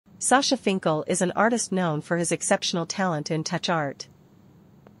Sasha Finkel is an artist known for his exceptional talent in touch art.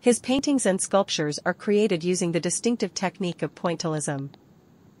 His paintings and sculptures are created using the distinctive technique of pointillism.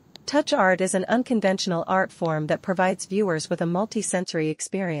 Touch art is an unconventional art form that provides viewers with a multi-sensory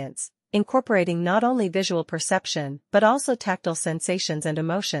experience, incorporating not only visual perception but also tactile sensations and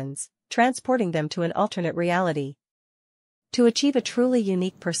emotions, transporting them to an alternate reality. To achieve a truly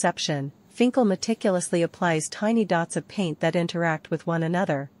unique perception, Finkel meticulously applies tiny dots of paint that interact with one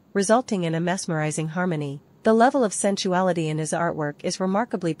another, resulting in a mesmerizing harmony. The level of sensuality in his artwork is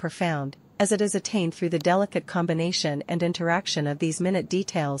remarkably profound, as it is attained through the delicate combination and interaction of these minute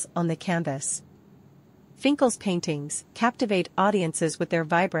details on the canvas. Finkel's paintings captivate audiences with their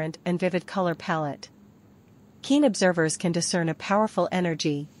vibrant and vivid color palette. Keen observers can discern a powerful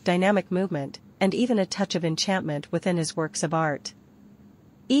energy, dynamic movement, and even a touch of enchantment within his works of art.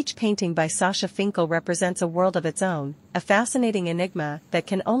 Each painting by Sasha Finkel represents a world of its own, a fascinating enigma that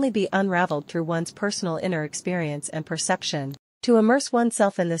can only be unraveled through one's personal inner experience and perception. To immerse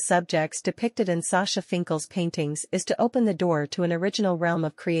oneself in the subjects depicted in Sasha Finkel's paintings is to open the door to an original realm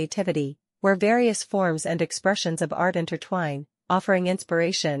of creativity, where various forms and expressions of art intertwine, offering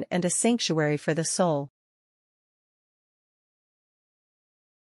inspiration and a sanctuary for the soul.